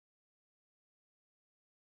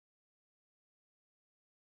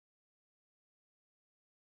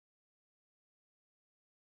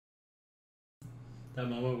That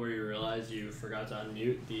moment where you realize you forgot to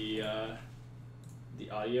unmute the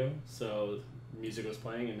audio, so music was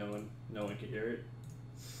playing and no one could hear it.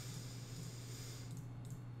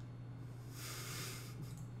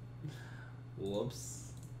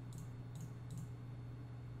 Whoops.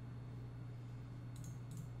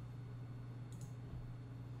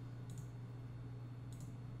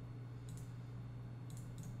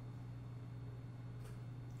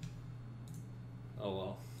 Oh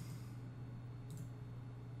well.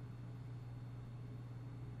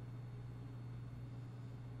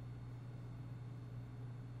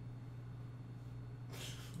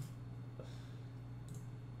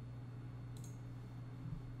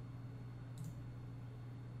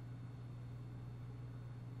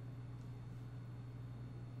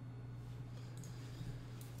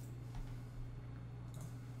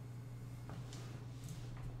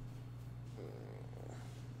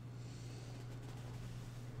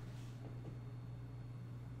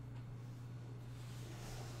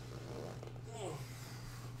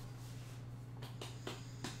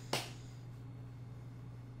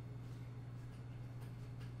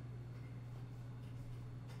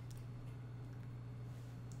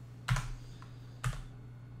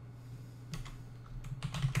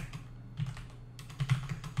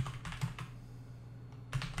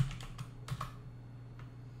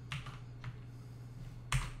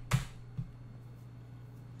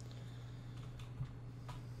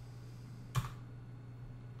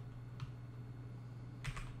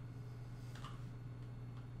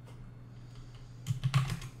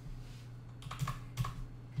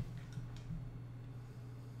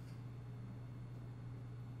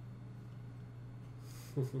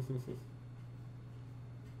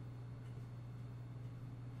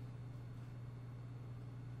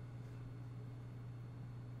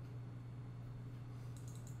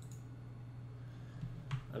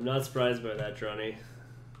 I'm not surprised by that, Droney.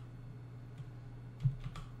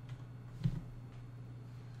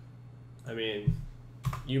 I mean,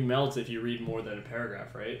 you melt if you read more than a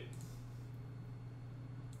paragraph, right?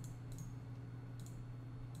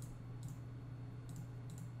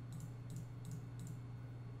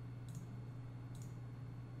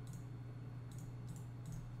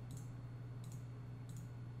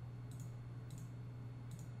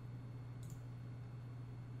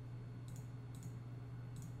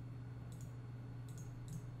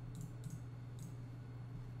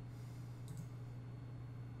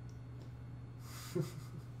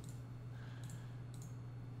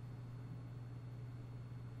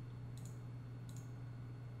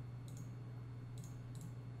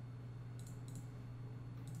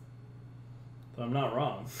 But I'm not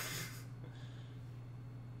wrong.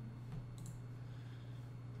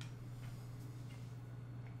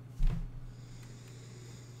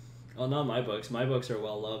 Oh, not my books. My books are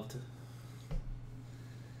well loved.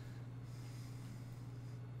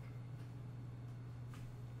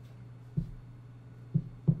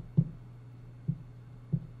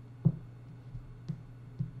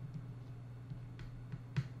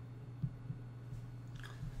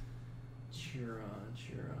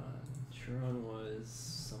 Chiron was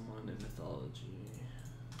someone in mythology.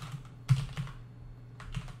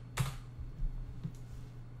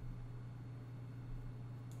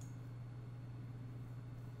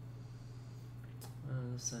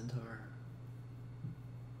 Centaur.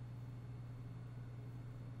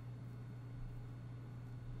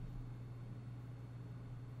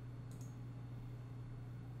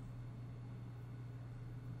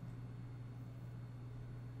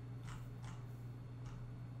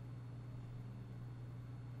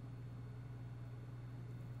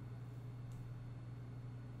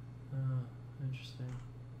 Interesting.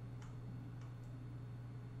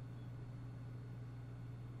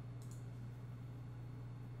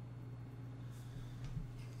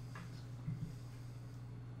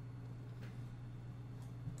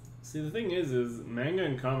 See, the thing is manga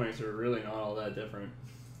and comics are really not all that different.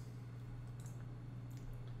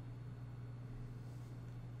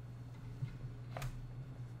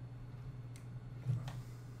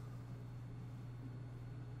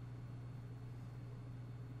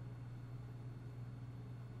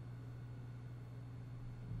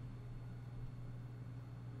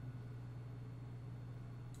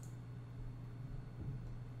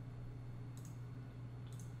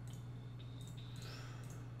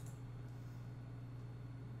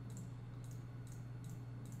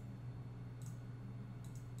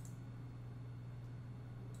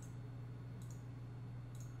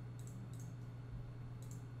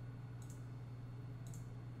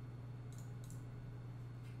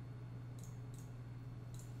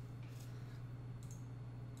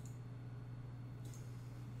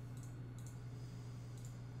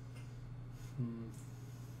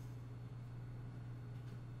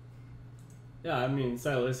 Yeah, I mean,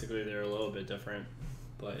 stylistically they're a little bit different,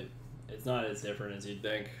 but it's not as different as you'd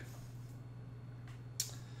think.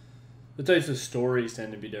 The types of stories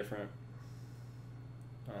tend to be different.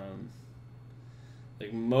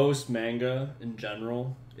 Like most manga in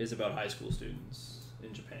general is about high school students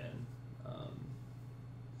in Japan.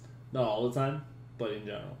 Not all the time, but in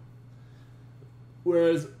general.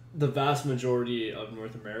 Whereas the vast majority of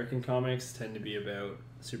North American comics tend to be about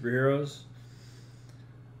superheroes.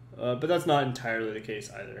 But that's not entirely the case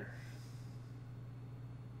either.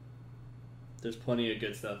 There's plenty of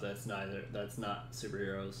good stuff that's not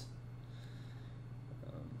superheroes.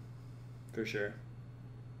 For sure.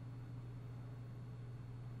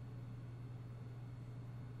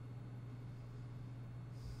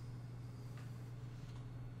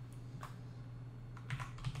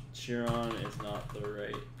 Chiron is not the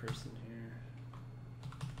right person here.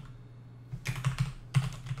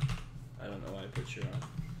 I don't know why I put Chiron.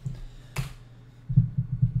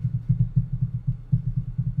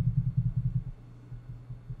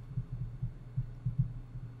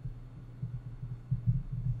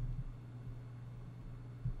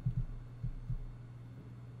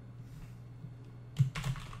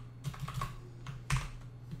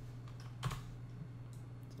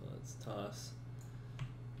 So let's toss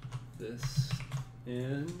this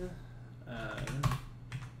in.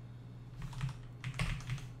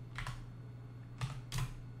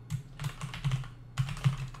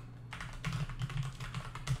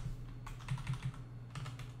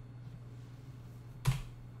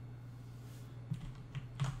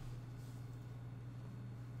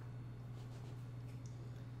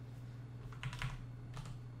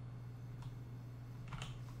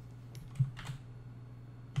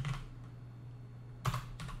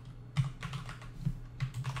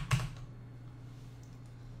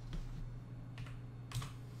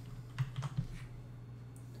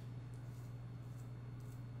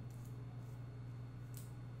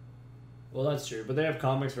 Well, that's true, but they have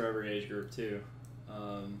comics for every age group too.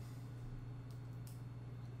 I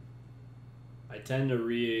tend to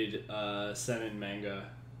read seinen manga,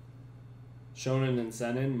 shonen and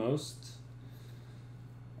seinen most.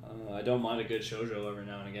 I don't mind a good shoujo every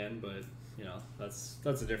now and again, but you know that's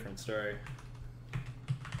a different story.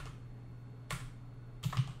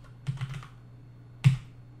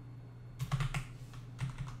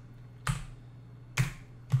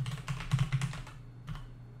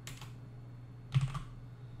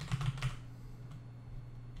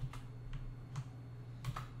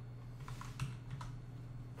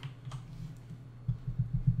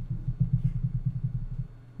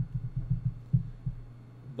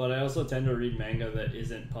 But I also tend to read manga that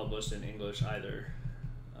isn't published in English either.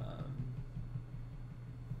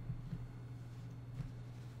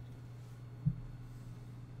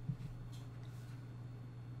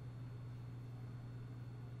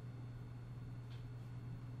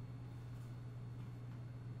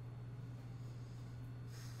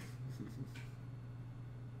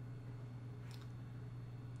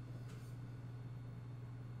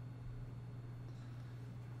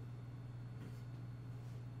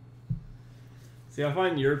 See, I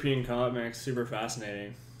find European comics super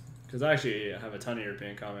fascinating because I actually have a ton of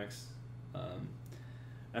European comics.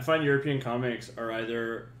 I find European comics are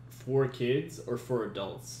either for kids or for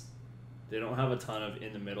adults. They don't have a ton of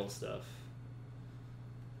in the middle stuff.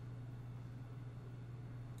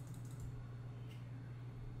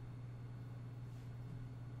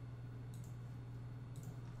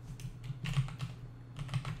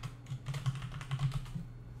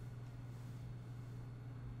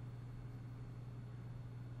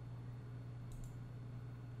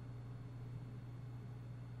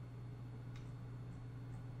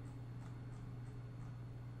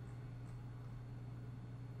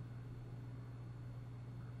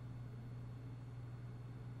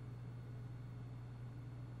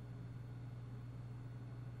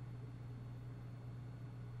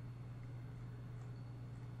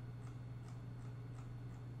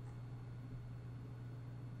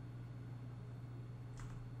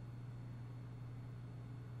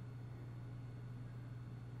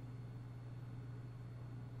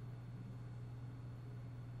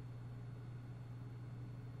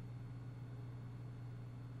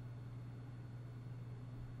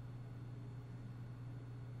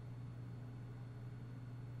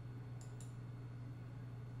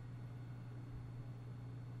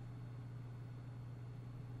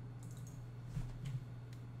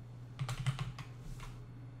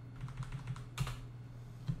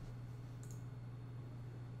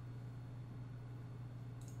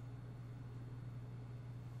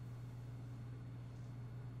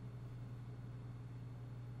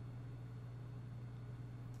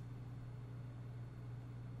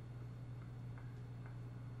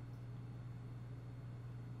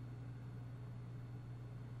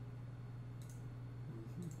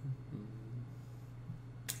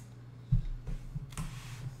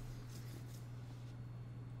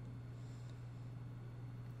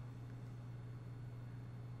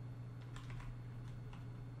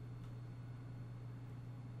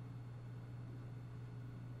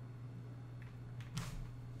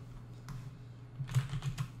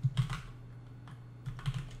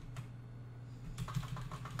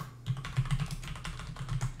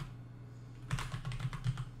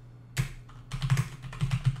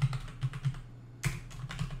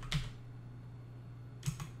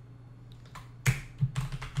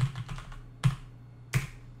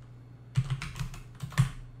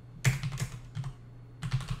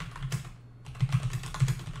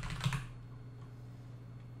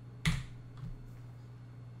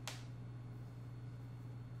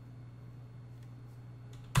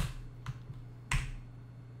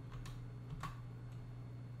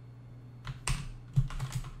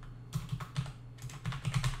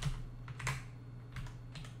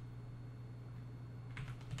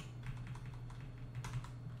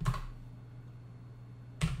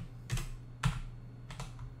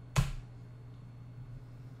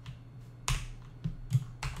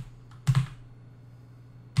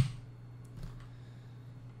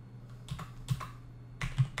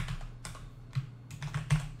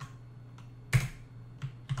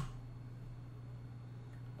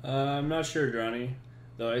 I'm not sure, Johnny.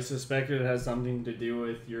 Though I suspect it has something to do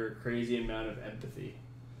with your crazy amount of empathy.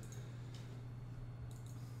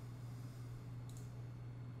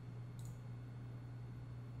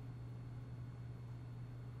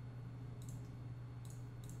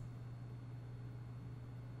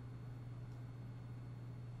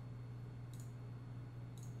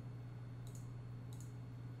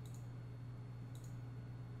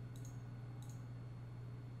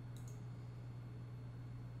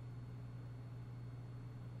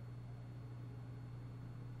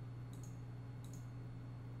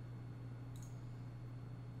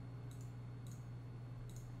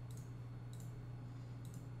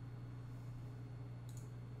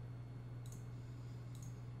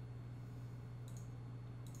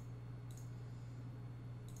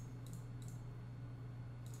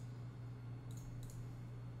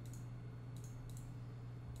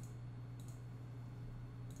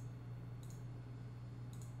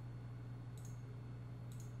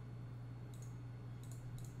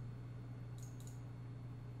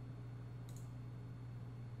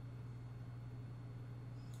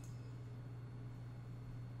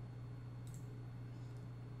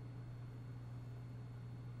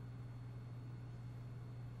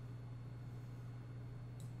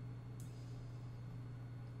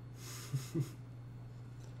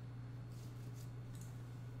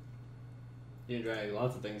 You can drag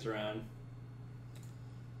lots of things around.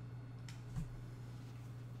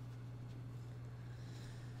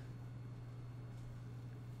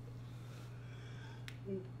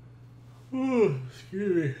 Ooh,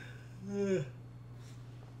 excuse me.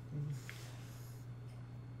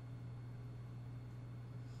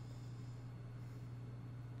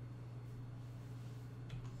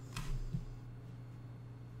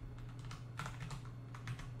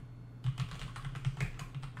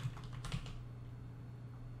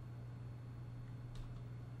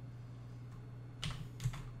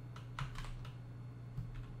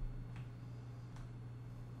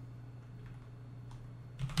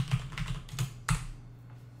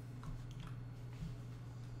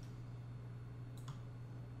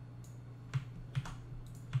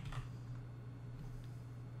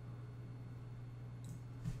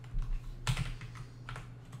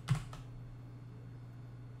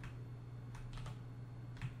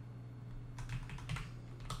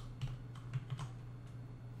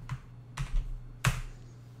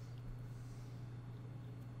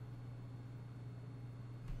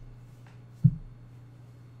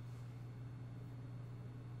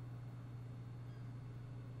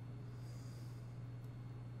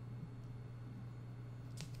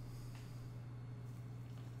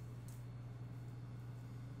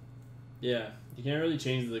 Yeah, you can't really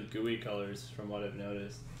change the GUI colors from what I've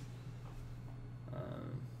noticed.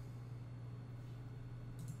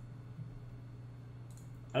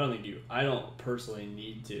 I don't personally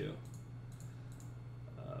need to,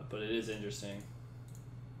 but it is interesting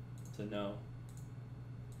to know.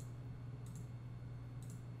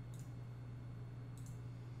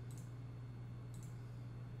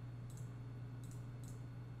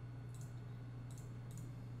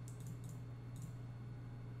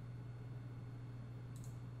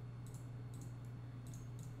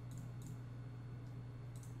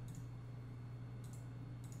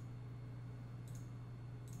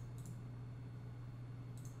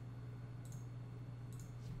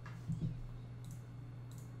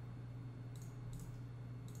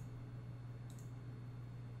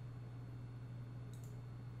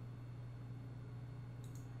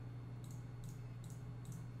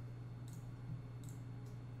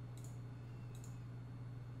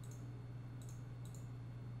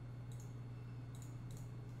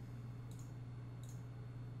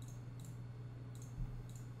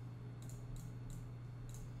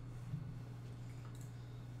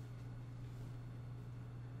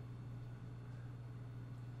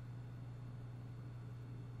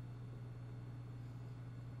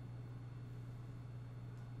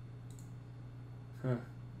 Huh.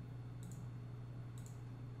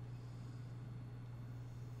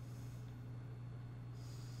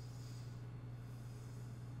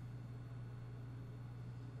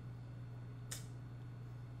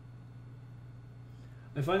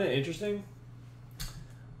 I find that interesting,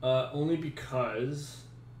 only because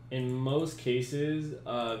in most cases,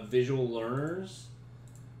 visual learners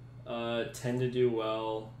tend to do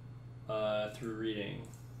well through reading.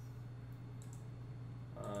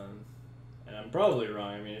 And I'm probably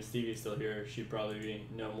wrong. I mean, if Stevie's still here, she'd probably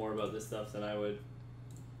know more about this stuff than I would.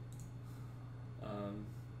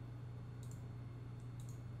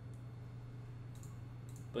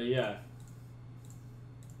 But yeah.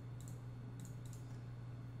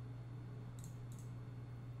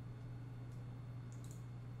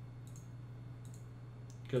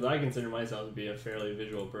 Because I consider myself to be a fairly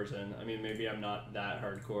visual person. I mean, maybe I'm not that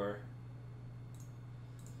hardcore.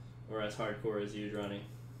 Or as hardcore as you, Ronnie.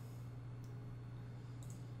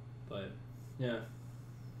 But, yeah.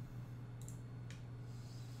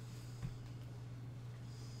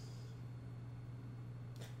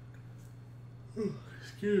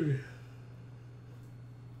 Excuse me.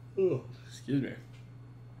 Oh, excuse me.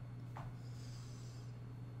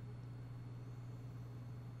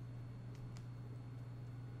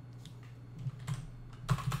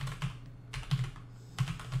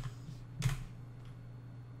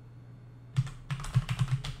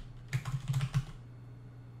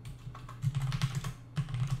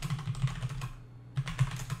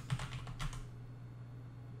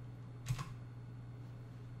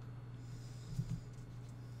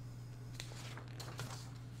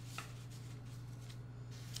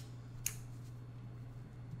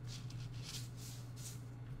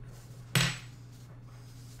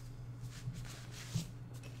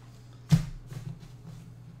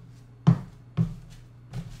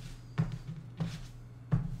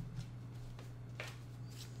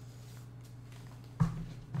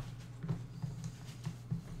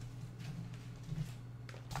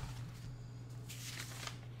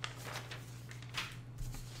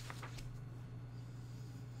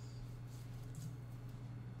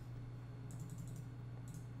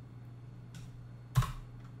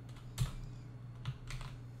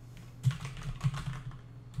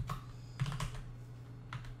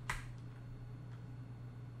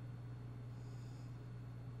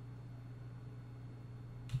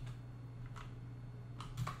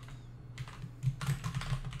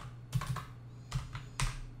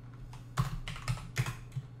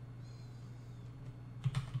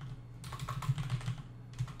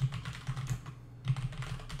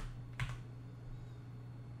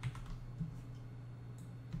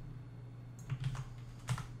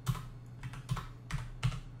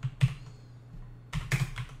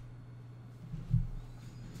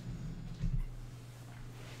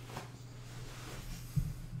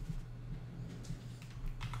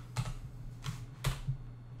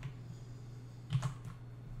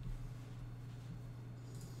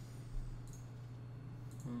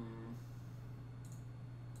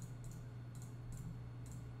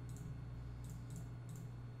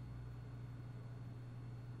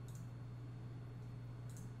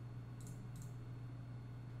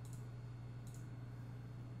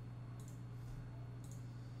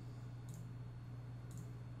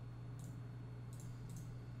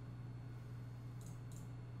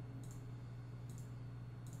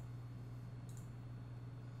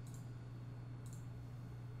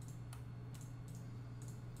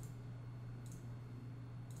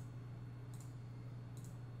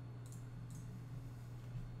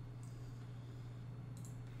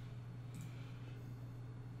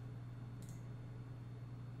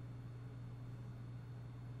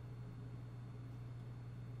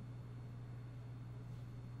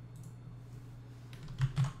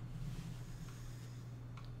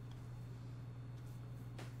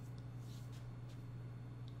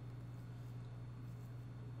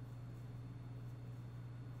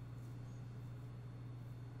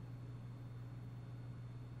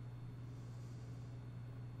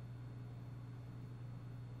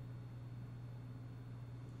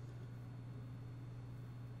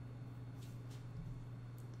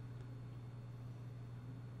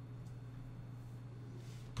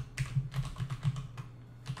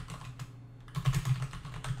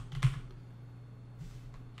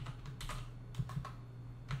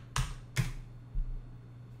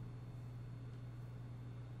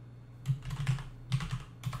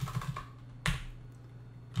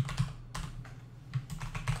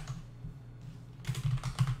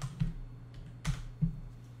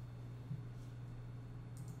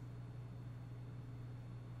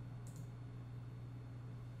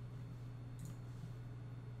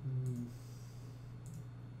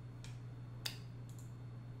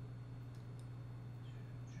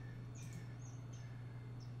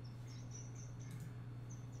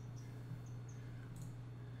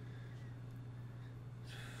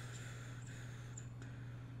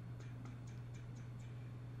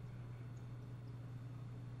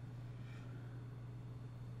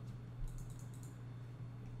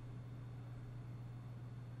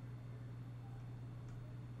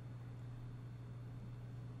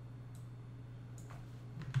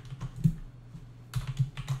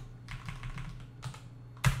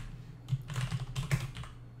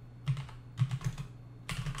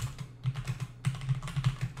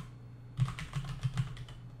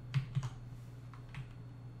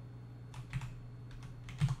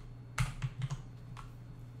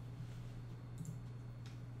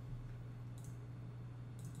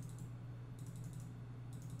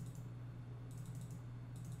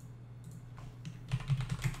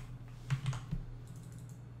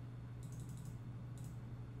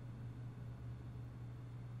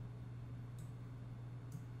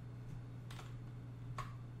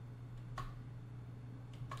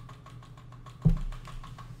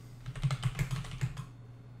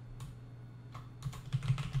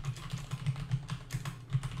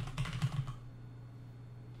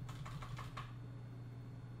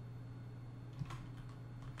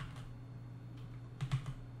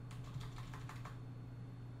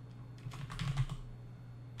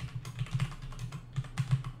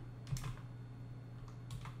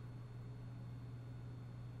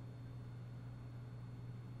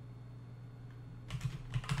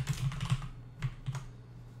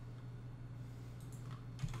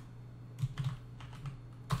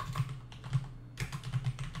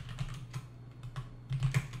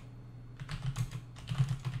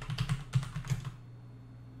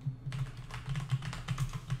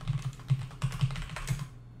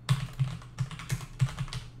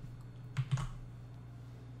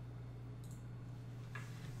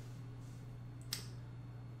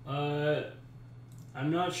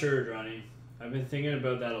 I'm not sure, Johnny. I've been thinking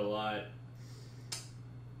about that a lot.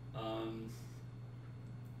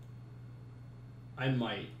 I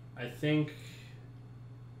might. I think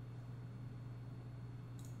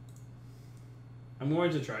I'm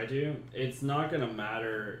going to try to. It's not going to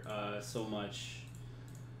matter so much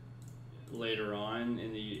later on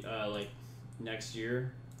in the like next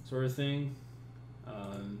year sort of thing.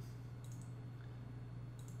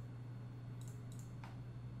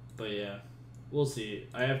 But yeah, we'll see.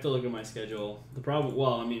 I have to look at my schedule. The problem,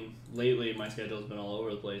 well, I mean, lately my schedule's been all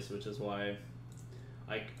over the place, which is why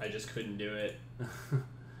I just couldn't do it.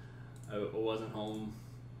 I wasn't home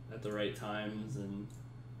at the right times and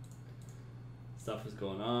stuff was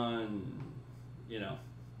going on, you know.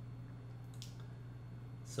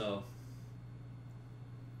 So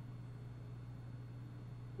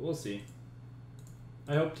we'll see.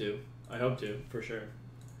 I hope to. I hope to, for sure.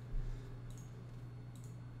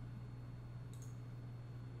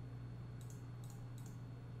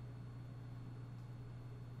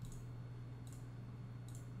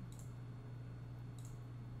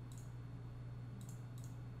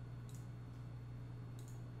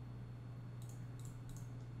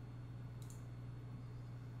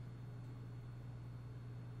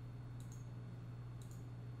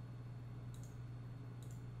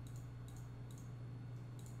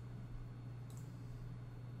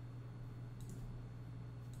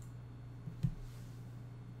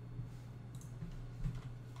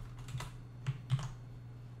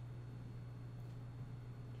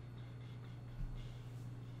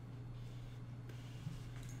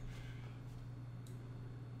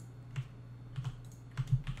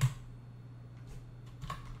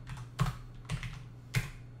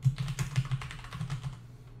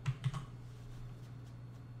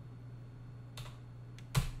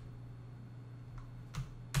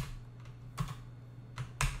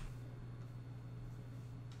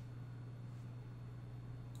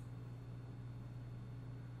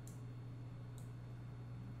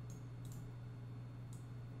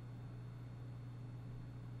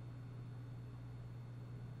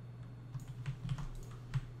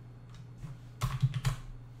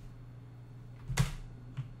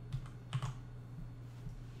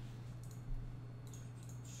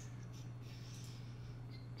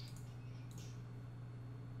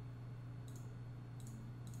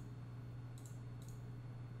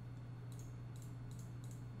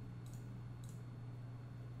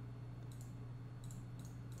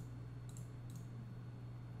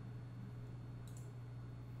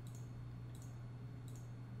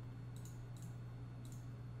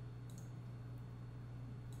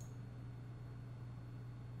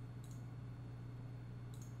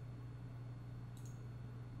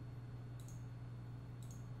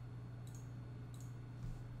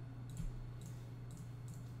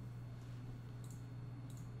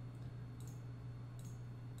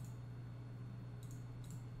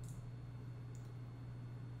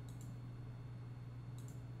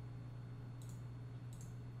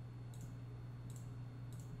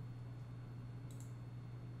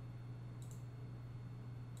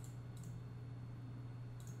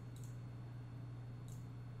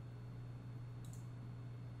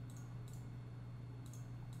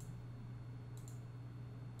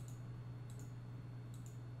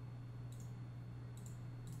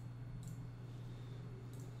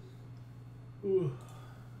 Ooh.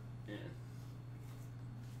 Man.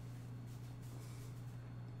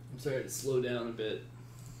 I'm sorry to slow down a bit.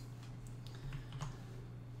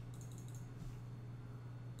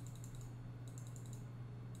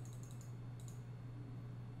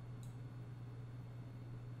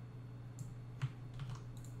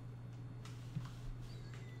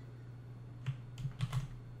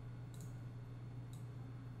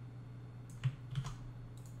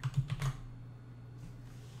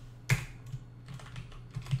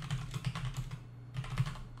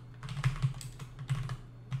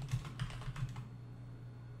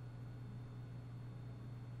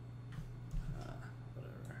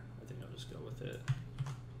 Whatever. I think I'll just go with it.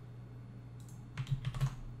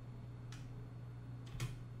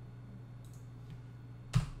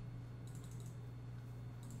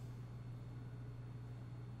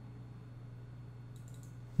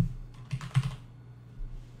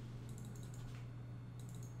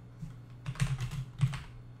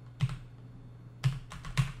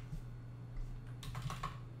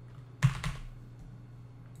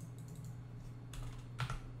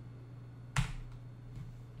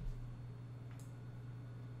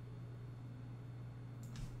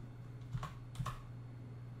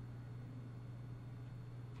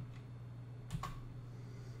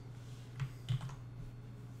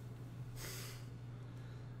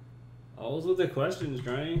 Those are the questions,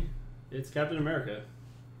 Johnny. It's Captain America.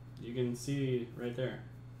 You can see right there.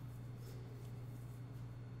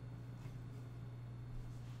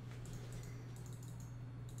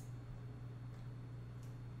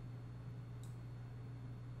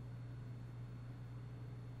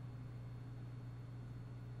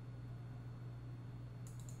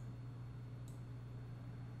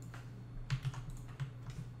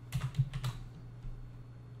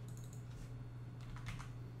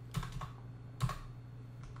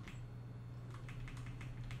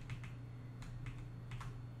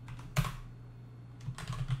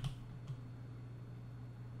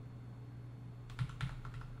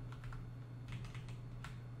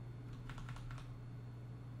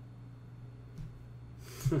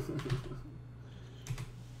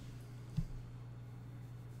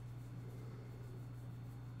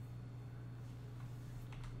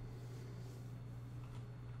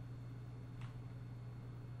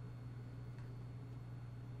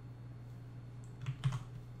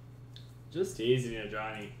 Just teasing you,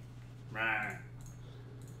 Johnny. Rah.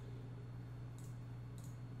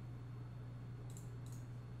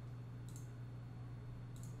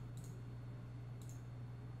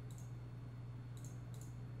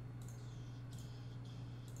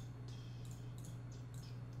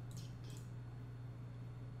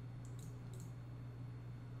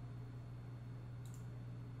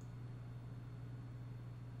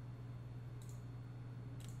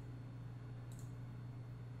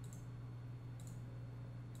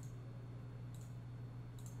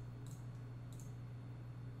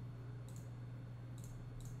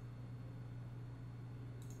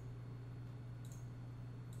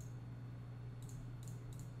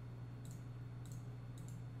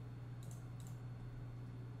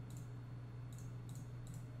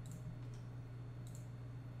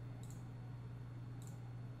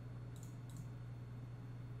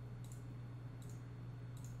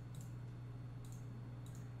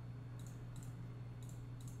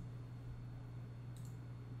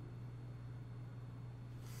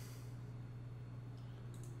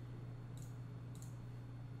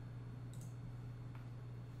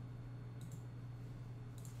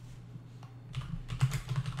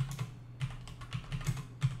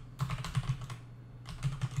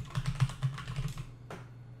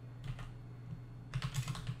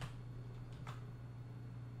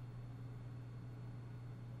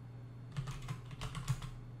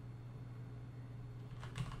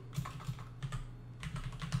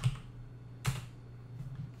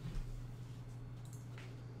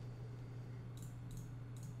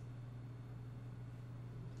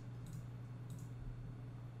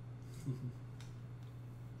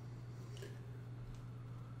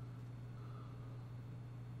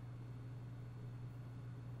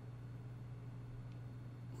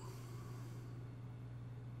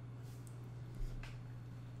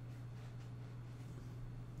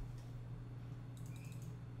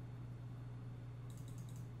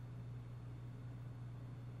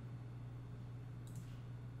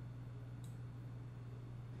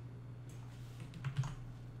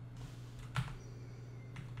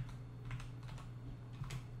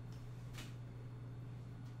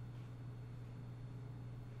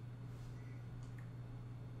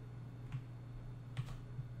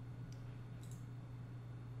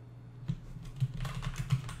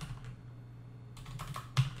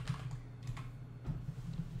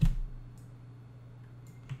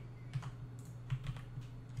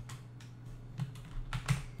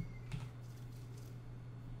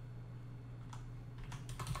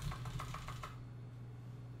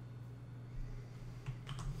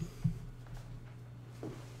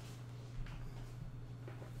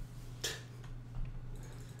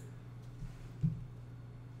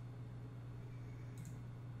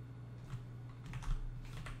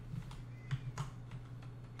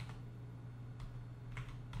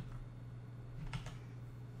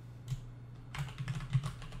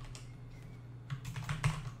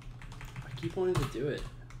 Keep wanting to do it.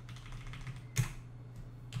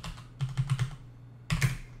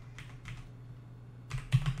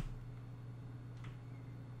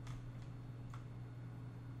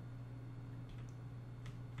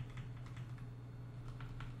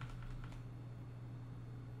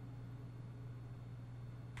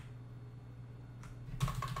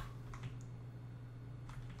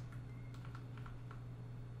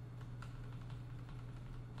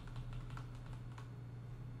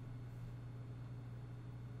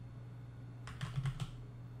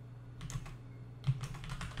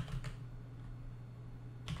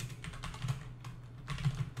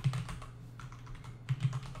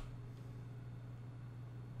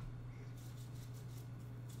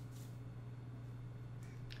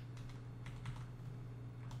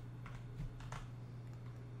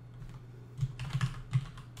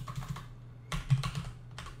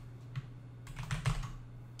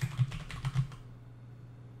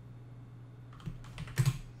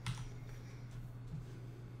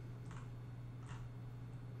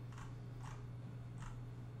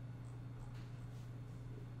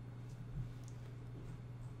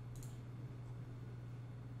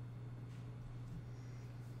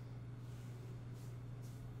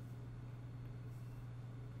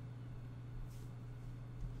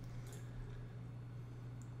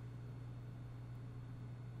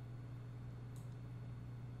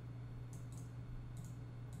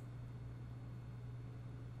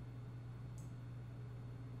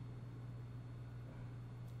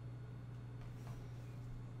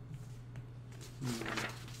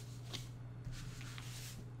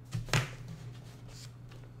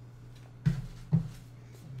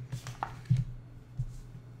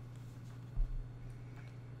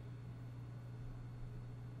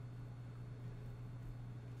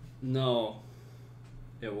 No,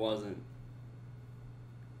 it wasn't.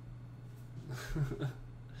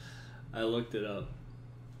 I looked it up.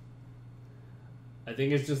 I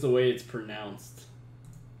think it's just the way it's pronounced.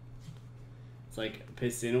 It's like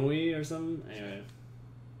Piscinawi or something. Anyway.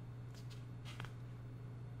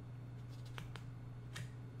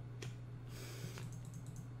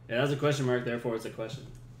 It has a question mark, therefore it's a question.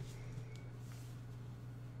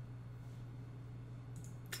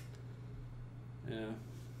 Yeah.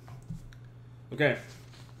 Okay.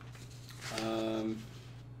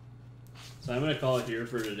 So I'm going to call it here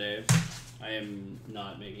for today. I am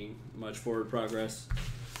not making much forward progress.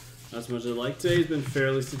 Not as much as I'd like. Today's been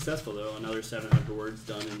fairly successful, though. Another 700 words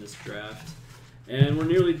done in this draft. And we're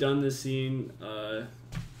nearly done this scene.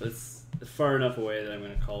 It's far enough away that I'm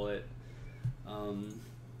going to call it.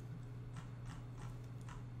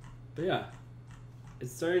 But yeah,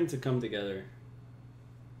 it's starting to come together.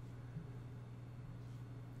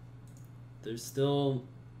 There's still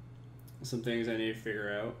some things I need to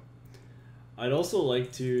figure out. I'd also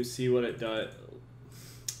like to see what it does.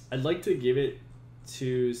 I'd like to give it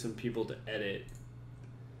to some people to edit,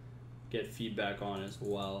 get feedback on as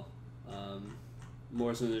well.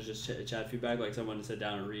 More so than just chat feedback, like someone to sit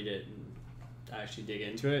down and read it and actually dig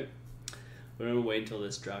into it. But I'm going to wait until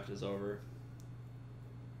this draft is over.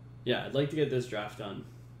 Yeah, I'd like to get this draft done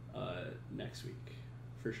next week,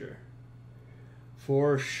 for sure.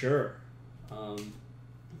 For sure.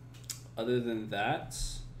 Other than that,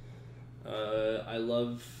 I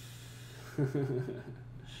love...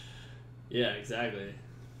 yeah, exactly.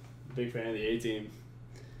 Big fan of the A-Team.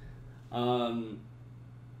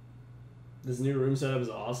 This new room setup is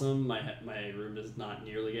awesome. My room does not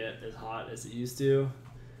nearly get as hot as it used to,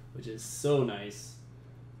 which is so nice.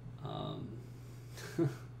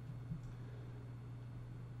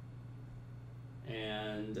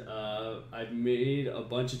 And I've made a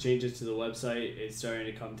bunch of changes to the website. It's starting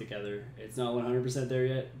to come together. It's not 100% there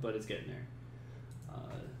yet, but it's getting there.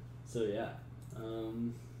 So yeah.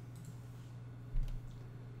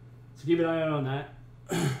 So keep an eye out on that.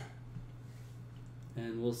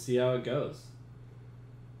 And we'll see how it goes.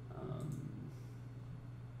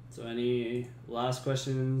 So any last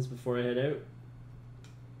questions before I head out?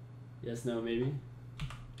 Yes, no, maybe?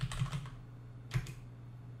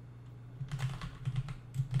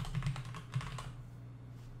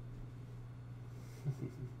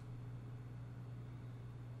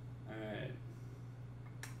 Alright.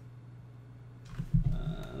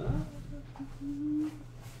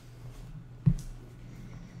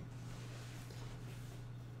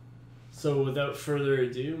 So without further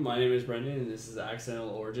ado, my name is Brendan and this is Accidental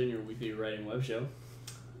Origin, your weekly writing web show.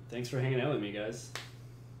 Thanks for hanging out with me, guys.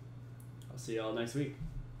 I'll see y'all next week.